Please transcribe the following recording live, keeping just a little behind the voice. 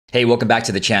Hey, welcome back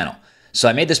to the channel. So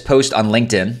I made this post on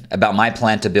LinkedIn about my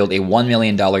plan to build a $1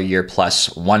 million a year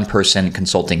plus one-person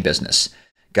consulting business.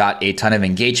 Got a ton of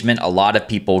engagement, a lot of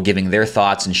people giving their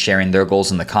thoughts and sharing their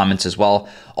goals in the comments as well.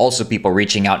 Also people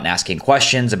reaching out and asking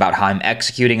questions about how I'm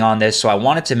executing on this. So I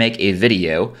wanted to make a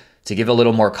video to give a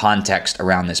little more context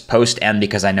around this post, and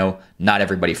because I know not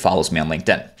everybody follows me on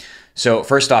LinkedIn. So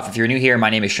first off, if you're new here, my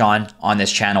name is Sean. On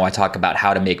this channel, I talk about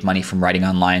how to make money from writing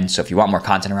online. So if you want more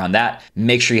content around that,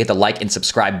 make sure you hit the like and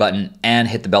subscribe button and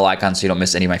hit the bell icon so you don't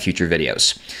miss any of my future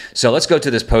videos. So let's go to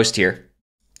this post here.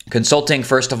 Consulting,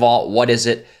 first of all, what is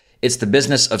it? It's the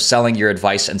business of selling your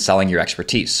advice and selling your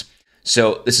expertise.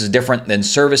 So this is different than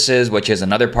services, which is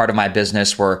another part of my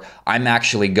business where I'm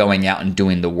actually going out and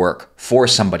doing the work for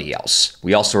somebody else.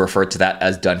 We also refer to that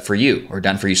as done for you or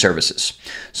done for you services.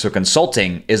 So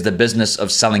consulting is the business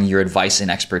of selling your advice and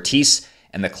expertise,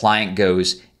 and the client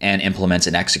goes and implements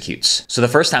and executes. So the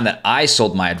first time that I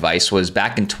sold my advice was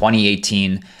back in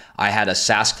 2018. I had a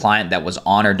SaaS client that was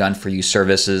on or done for you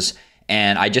services,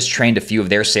 and I just trained a few of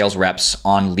their sales reps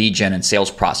on lead gen and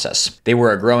sales process. They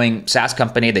were a growing SaaS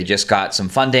company. They just got some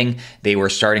funding. They were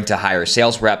starting to hire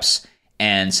sales reps.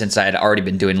 And since I had already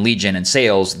been doing lead gen and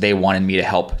sales, they wanted me to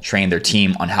help train their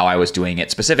team on how I was doing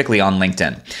it, specifically on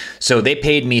LinkedIn. So they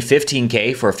paid me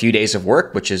 $15K for a few days of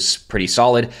work, which is pretty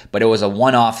solid, but it was a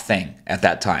one-off thing at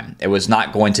that time. It was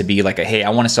not going to be like a, hey, I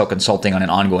want to sell consulting on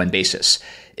an ongoing basis.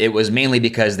 It was mainly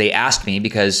because they asked me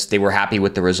because they were happy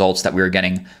with the results that we were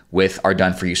getting with our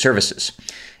done for you services.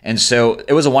 And so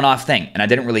it was a one-off thing. And I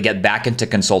didn't really get back into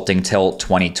consulting till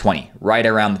 2020, right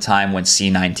around the time when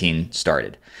C19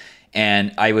 started.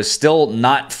 And I was still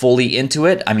not fully into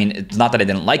it. I mean, it's not that I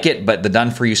didn't like it, but the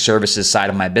done for you services side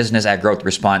of my business at Growth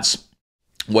Response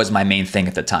was my main thing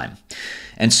at the time.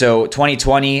 And so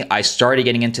 2020, I started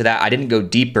getting into that. I didn't go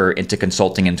deeper into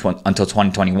consulting until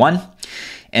 2021.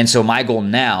 And so my goal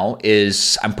now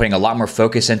is I'm putting a lot more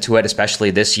focus into it,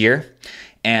 especially this year.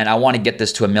 And I want to get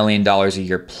this to $1 million a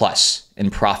year plus in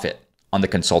profit on the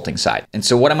consulting side. And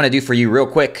so what I'm going to do for you real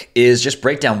quick is just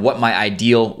break down what my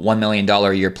ideal $1 million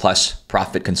a year plus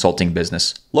profit consulting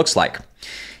business looks like.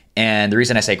 And the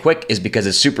reason I say quick is because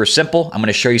it's super simple. I'm going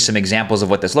to show you some examples of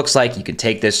what this looks like. You can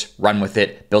take this, run with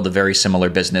it, build a very similar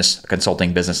business, a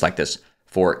consulting business like this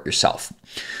for yourself.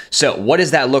 So what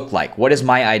does that look like? What does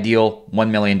my ideal $1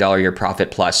 million a year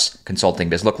profit plus consulting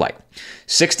biz look like?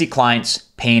 60 clients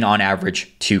paying on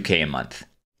average $2K a month.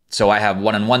 So I have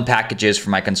one-on-one packages for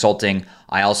my consulting.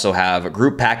 I also have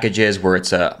group packages where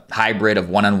it's a hybrid of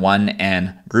one-on-one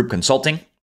and group consulting.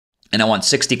 And I want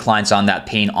 60 clients on that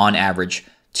paying on average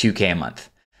 $2K a month.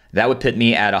 That would put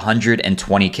me at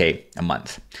 $120K a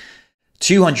month.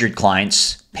 200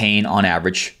 clients paying on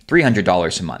average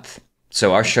 $300 a month.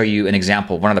 So I'll show you an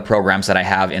example of one of the programs that I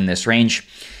have in this range,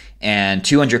 and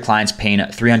 200 clients paying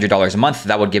 $300 a month.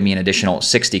 That would give me an additional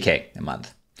 $60K a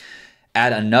month.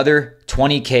 Add another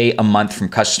 $20K a month from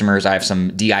customers. I have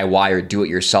some DIY or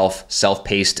do-it-yourself,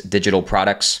 self-paced digital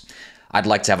products. I'd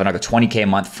like to have another $20K a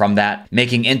month from that,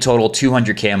 making in total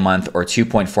 $200K a month or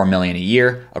 $2.4 million a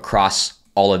year across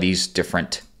all of these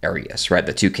different areas, right?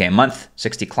 The 2K a month,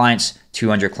 60 clients,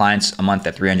 200 clients a month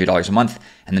at $300 a month,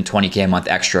 and then 20K a month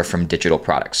extra from digital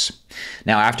products.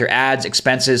 Now, after ads,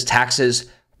 expenses, taxes,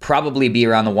 probably be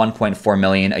around the 1.4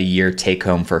 million a year take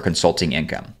home for consulting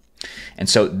income. And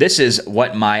so this is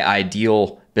what my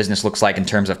ideal business looks like in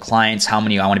terms of clients, how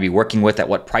many I want to be working with, at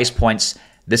what price points.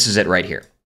 This is it right here.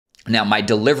 Now, my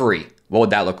delivery, what would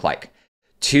that look like?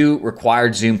 2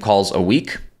 required Zoom calls a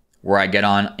week where I get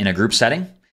on in a group setting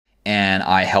and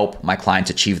I help my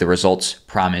clients achieve the results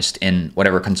promised in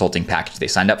whatever consulting package they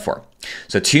signed up for.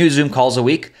 So 2 Zoom calls a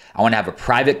week. I want to have a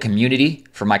private community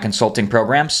for my consulting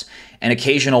programs and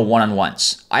occasional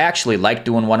one-on-ones. I actually like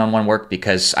doing one-on-one work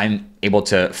because I'm able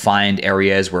to find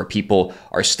areas where people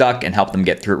are stuck and help them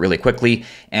get through it really quickly.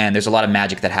 And there's a lot of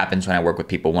magic that happens when I work with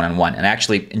people one-on-one, and I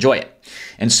actually enjoy it.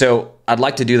 And so I'd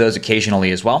like to do those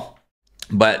occasionally as well.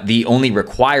 But the only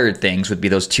required things would be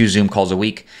those 2 Zoom calls a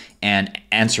week and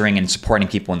answering and supporting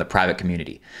people in the private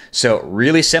community. So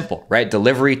really simple, right?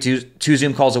 Delivery, two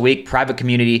Zoom calls a week, private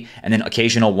community, and then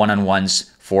occasional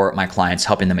one-on-ones for my clients,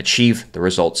 helping them achieve the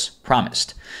results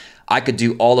promised. I could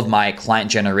do all of my client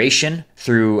generation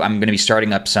through, I'm going to be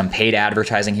starting up some paid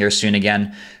advertising here soon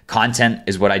again. Content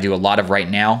is what I do a lot of right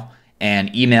now,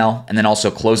 and email, and then also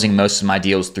closing most of my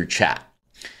deals through chat.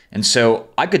 And so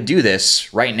I could do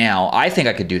this right now. I think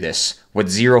I could do this with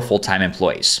 0 full-time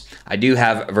employees. I do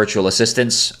have virtual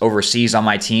assistants overseas on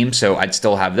my team, so I'd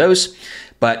still have those.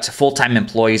 But full-time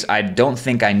employees, I don't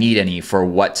think I need any for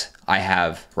what I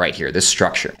have right here, this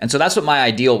structure. And so that's what my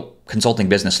ideal consulting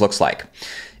business looks like.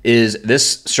 is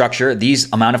this structure,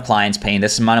 these amount of clients paying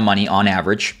this amount of money on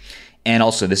average. And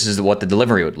also this is what the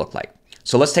delivery would look like.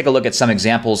 So let's take a look at some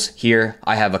examples here.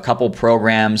 I have a couple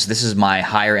programs. This is my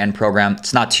higher end program.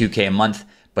 It's not $2K a month,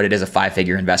 but it is a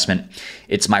 5-figure investment.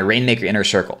 It's my Rainmaker Inner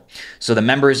Circle. So the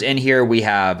members in here, we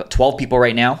have 12 people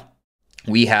right now.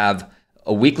 We have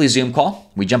a weekly Zoom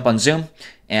call. We jump on Zoom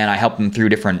and I help them through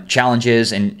different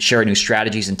challenges and share new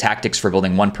strategies and tactics for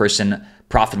building one-person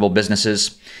profitable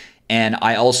businesses. And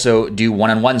I also do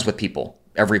one-on-ones with people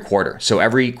every quarter. So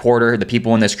every quarter, the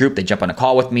people in this group, they jump on a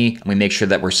call with me and we make sure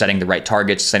that we're setting the right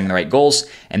targets, setting the right goals,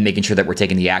 and making sure that we're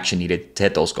taking the action needed to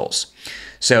hit those goals.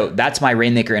 So that's my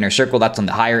Rainmaker Inner Circle. That's on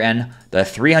the higher end. The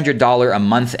 $300 a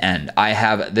month end, I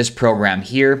have this program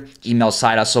here, Email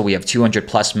Side Hustle. We have 200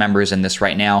 plus members in this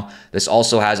right now. This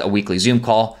also has a weekly Zoom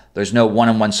call. There's no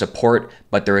one-on-one support,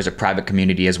 but there is a private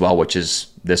community as well, which is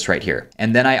this right here.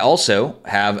 And then I also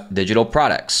have digital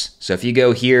products. So if you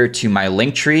go here to my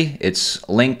Linktree, it's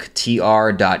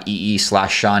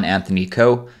linktr.ee/Sean Anthony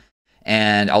Co.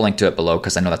 And I'll link to it below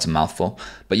because I know that's a mouthful.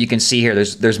 But you can see here,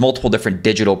 there's multiple different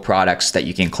digital products that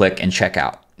you can click and check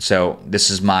out. So this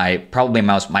is probably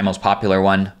my most popular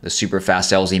one, the Super Fast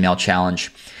Sales Email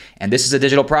Challenge. And this is a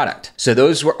digital product. So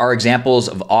those are examples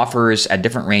of offers at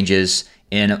different ranges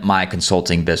in my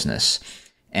consulting business.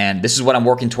 And this is what I'm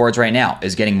working towards right now,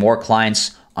 is getting more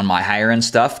clients on my higher end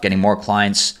stuff, getting more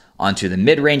clients onto the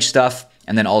mid-range stuff,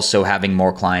 and then also having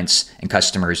more clients and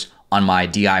customers on my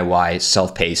DIY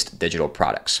self-paced digital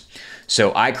products.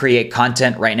 So I create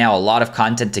content right now, a lot of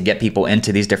content to get people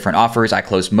into these different offers. I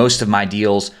close most of my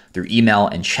deals through email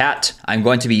and chat. I'm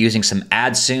going to be using some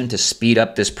ads soon to speed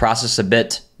up this process a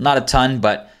bit. Not a ton,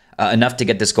 but enough to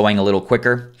get this going a little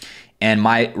quicker. And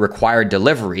my required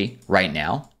delivery right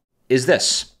now is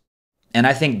this. And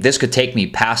I think this could take me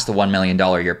past the $1 million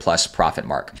a year plus profit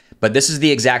mark. But this is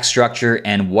the exact structure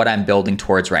and what I'm building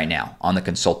towards right now on the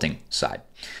consulting side.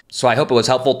 So I hope it was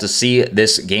helpful to see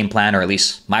this game plan, or at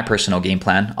least my personal game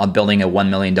plan on building a $1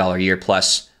 million a year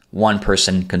plus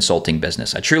one-person consulting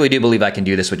business. I truly do believe I can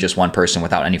do this with just one person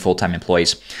without any full-time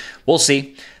employees. We'll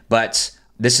see, but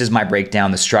this is my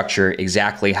breakdown, the structure,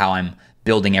 exactly how I'm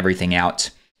building everything out.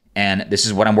 And this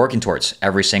is what I'm working towards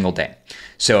every single day.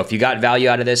 So if you got value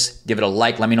out of this, give it a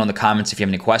like. Let me know in the comments if you have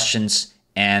any questions.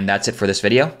 And that's it for this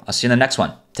video. I'll see you in the next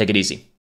one. Take it easy.